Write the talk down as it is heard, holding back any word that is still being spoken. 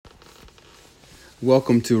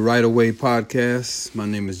Welcome to Right Away Podcast. My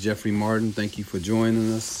name is Jeffrey Martin. Thank you for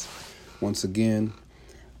joining us once again.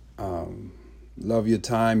 Love your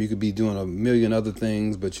time. You could be doing a million other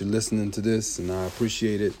things, but you're listening to this, and I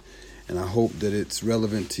appreciate it. And I hope that it's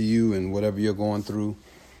relevant to you and whatever you're going through.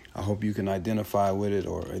 I hope you can identify with it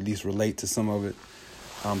or at least relate to some of it.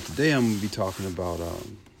 Today I'm going to be talking about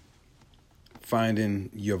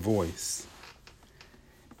finding your voice.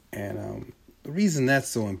 And the reason that's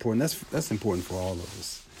so important, that's important for all of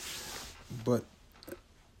us. But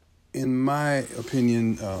in my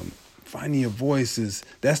opinion, finding your voice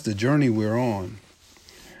that's the journey we're on.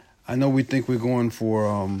 I know we think we're going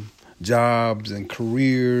for jobs and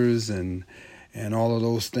careers and all of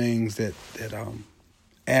those things that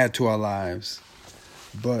add to our lives.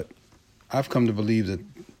 But I've come to believe that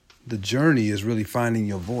the journey is really finding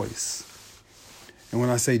your voice. And when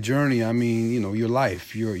I say journey, I mean, your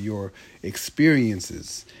life, your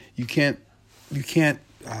experiences. You can't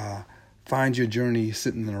find your journey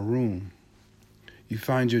sitting in a room. You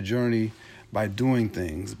find your journey by doing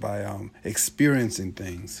things, by experiencing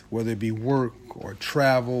things, whether it be work or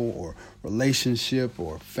travel or relationship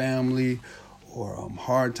or family or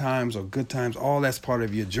hard times or good times. All that's part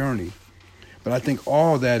of your journey. But I think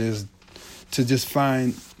all that is to just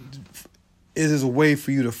find. It is a way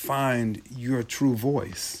for you to find your true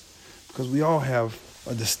voice, because we all have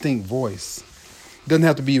a distinct voice. It doesn't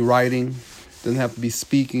have to be writing, doesn't have to be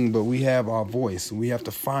speaking, but we have our voice, and we have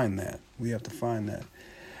to find that.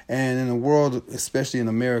 And in a world, especially in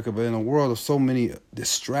America, but in a world of so many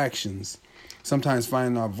distractions, sometimes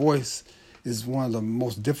finding our voice is one of the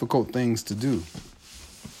most difficult things to do,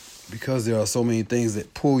 because there are so many things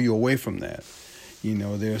that pull you away from that.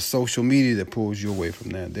 There's social media that pulls you away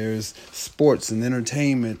from that. There's sports and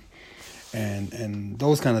entertainment and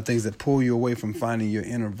those kind of things that pull you away from finding your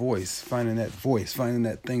inner voice, finding that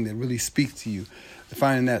thing that really speaks to you,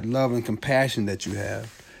 finding that love and compassion that you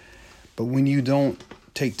have. But when you don't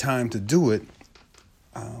take time to do it,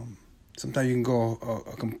 sometimes you can go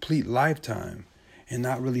a complete lifetime and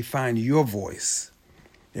not really find your voice.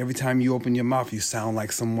 Every time you open your mouth, you sound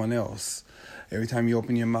like someone else. Every time you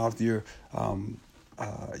open your mouth, you're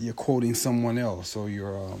quoting someone else, or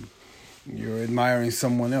you're admiring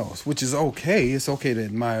someone else, which is okay. It's okay to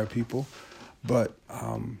admire people, but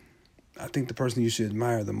I think the person you should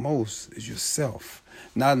admire the most is yourself,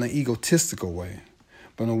 not in an egotistical way,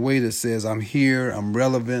 but in a way that says, I'm here, I'm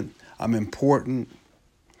relevant, I'm important.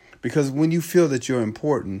 Because when you feel that you're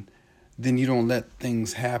important, then you don't let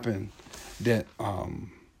things happen that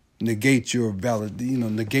negate your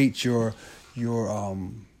negate your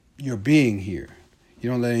being here. You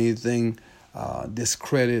don't let anything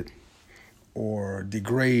discredit or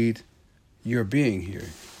degrade your being here.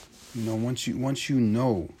 Once you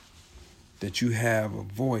know that you have a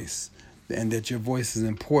voice and that your voice is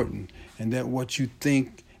important and that what you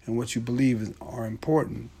think and what you believe are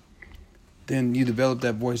important, then you develop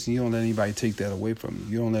that voice and you don't let anybody take that away from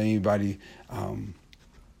you. You don't let anybody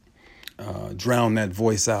drown that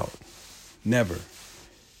voice out. Never.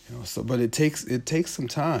 But it takes some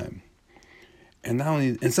time.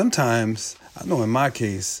 And sometimes, I know in my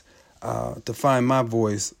case, to find my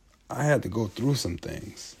voice, I had to go through some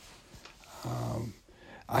things.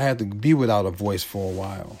 I had to be without a voice for a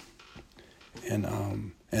while,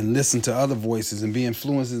 and listen to other voices and be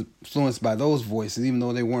influenced by those voices, even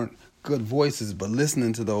though they weren't good voices. But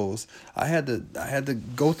listening to those, I had to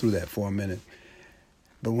go through that for a minute.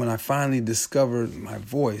 But when I finally discovered my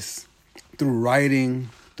voice through writing,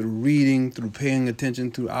 through reading, through paying attention,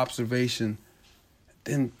 through observation,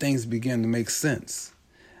 then things began to make sense.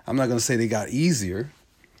 I'm not going to say they got easier,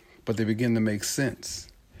 but they began to make sense.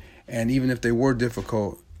 And even if they were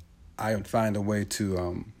difficult, I would find a way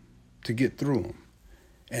to get through them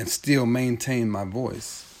and still maintain my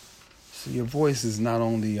voice. So your voice is not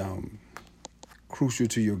only crucial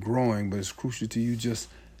to your growing, but it's crucial to you just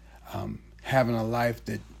having a life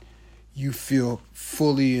that you feel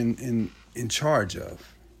fully in charge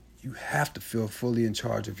of. You have to feel fully in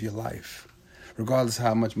charge of your life, regardless of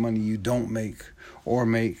how much money you don't make or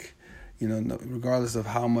make, regardless of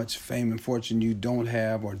how much fame and fortune you don't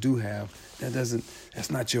have or do have.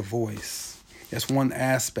 That's not your voice. That's one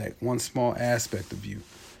aspect, one small aspect of you.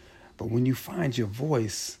 But when you find your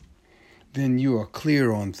voice, then you are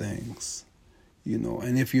clear on things,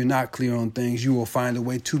 and if you're not clear on things, you will find a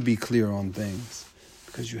way to be clear on things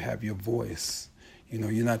because you have your voice.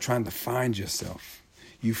 You're not trying to find yourself.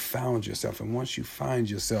 You found yourself. And once you find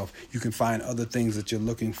yourself, you can find other things that you're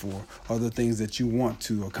looking for, other things that you want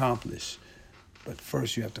to accomplish. But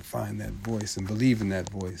first you have to find that voice and believe in that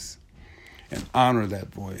voice and honor that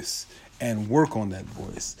voice and work on that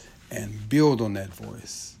voice and build on that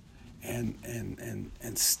voice and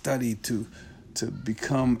study to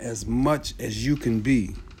become as much as you can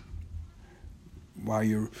be while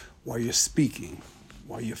you're speaking,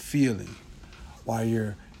 while you're feeling, while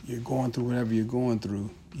you're going through whatever you're going through,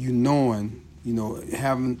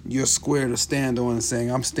 having your square to stand on and saying,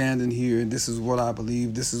 I'm standing here, and this is what I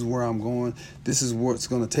believe, this is where I'm going, this is what's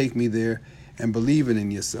going to take me there, and believing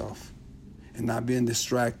in yourself and not being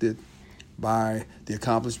distracted by the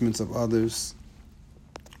accomplishments of others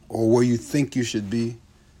or where you think you should be.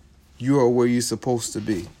 You are where you're supposed to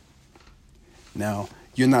be. Now,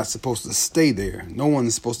 you're not supposed to stay there. No one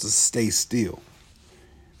is supposed to stay still.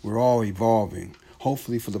 We're all evolving,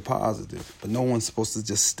 hopefully for the positive, but no one's supposed to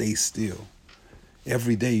just stay still.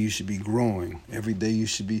 Every day you should be growing. Every day you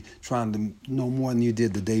should be trying to know more than you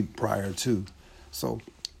did the day prior to. So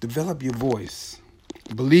develop your voice.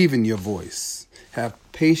 Believe in your voice. Have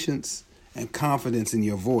patience and confidence in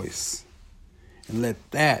your voice. And let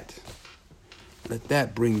that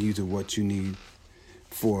bring you to what you need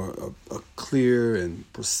for a clear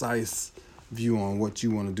and precise view on what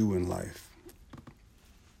you want to do in life.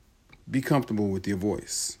 Be comfortable with your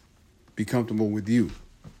voice. Be comfortable with you,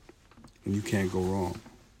 and you can't go wrong.